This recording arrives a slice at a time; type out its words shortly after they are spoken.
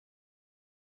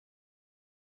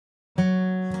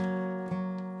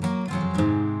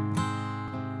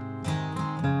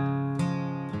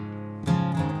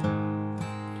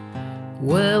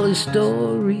Well, his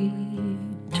story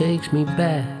takes me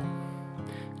back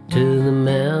to the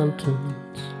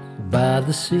mountains by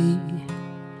the sea,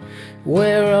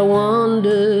 where I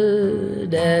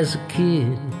wandered as a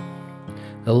kid,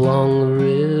 along the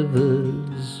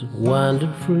rivers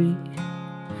wandered free.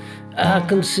 I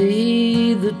can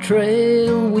see the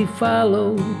trail we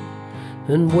followed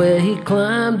and where he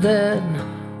climbed that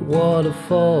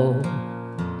waterfall.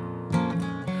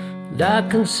 And I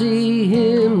can see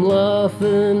him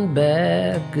laughing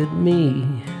back at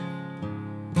me.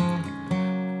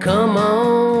 Come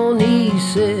on, he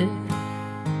said,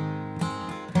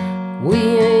 we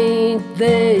ain't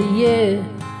there yet.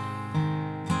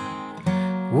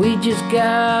 We just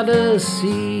gotta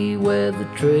see where the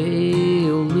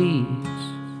trail leads.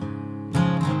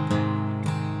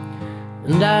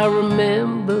 And I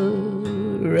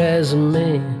remember as a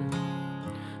man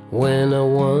when I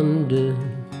wondered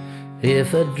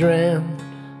if I drowned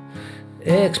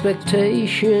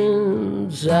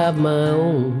expectations of my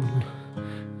own,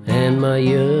 and my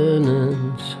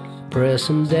yearnings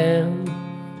pressing down.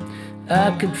 I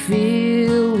could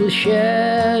feel the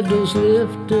shadows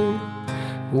lifting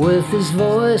with his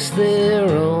voice there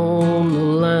on the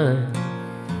line,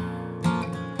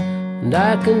 and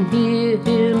I can hear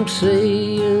him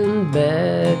saying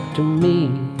back to me,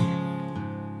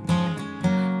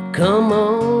 come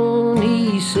on,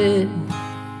 he said,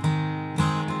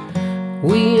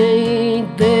 we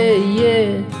ain't there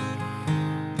yet.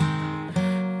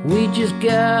 We just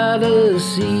gotta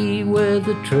see where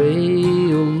the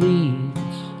trail leads.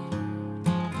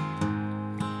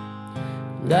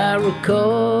 And I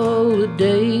recall the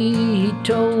day he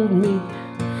told me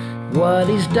what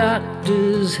his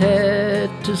doctors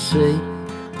had to say,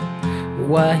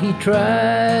 why he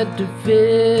tried to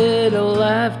fit a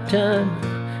lifetime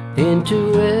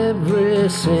into every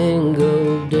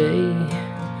single day.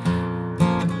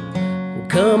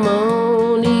 Come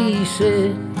on, he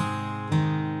said,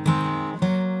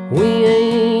 we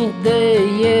ain't there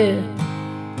yet.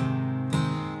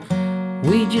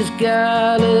 We just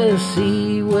gotta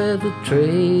see where the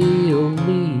trail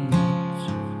leads.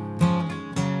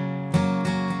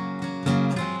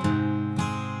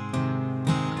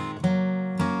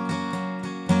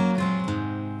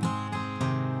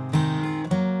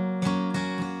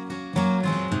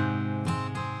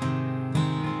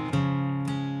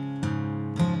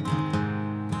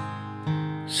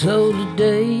 So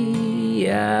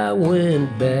today I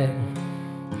went back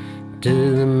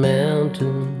to the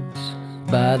mountains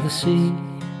by the sea,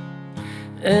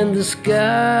 and the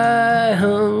sky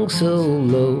hung so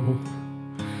low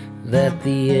that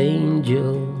the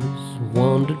angels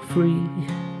wandered free.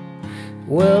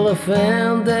 Well, I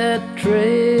found that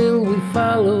trail we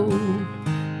followed,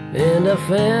 and I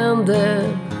found that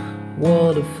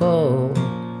waterfall.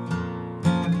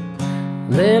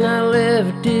 Then I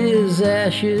left his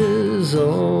ashes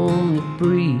on the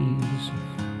breeze.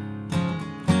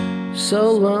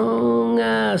 So long,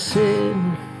 I said,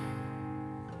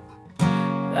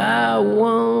 I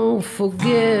won't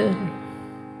forget.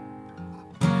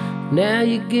 Now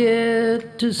you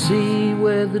get to see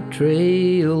where the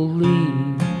trail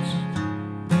leads.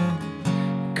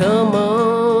 Come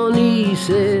on, he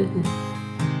said,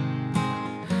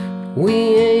 we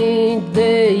ain't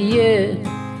there yet.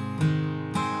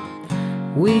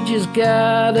 We just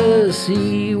gotta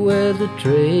see where the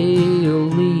trail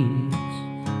leads.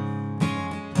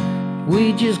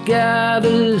 We just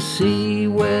gotta see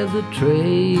where the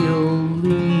trail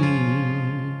leads.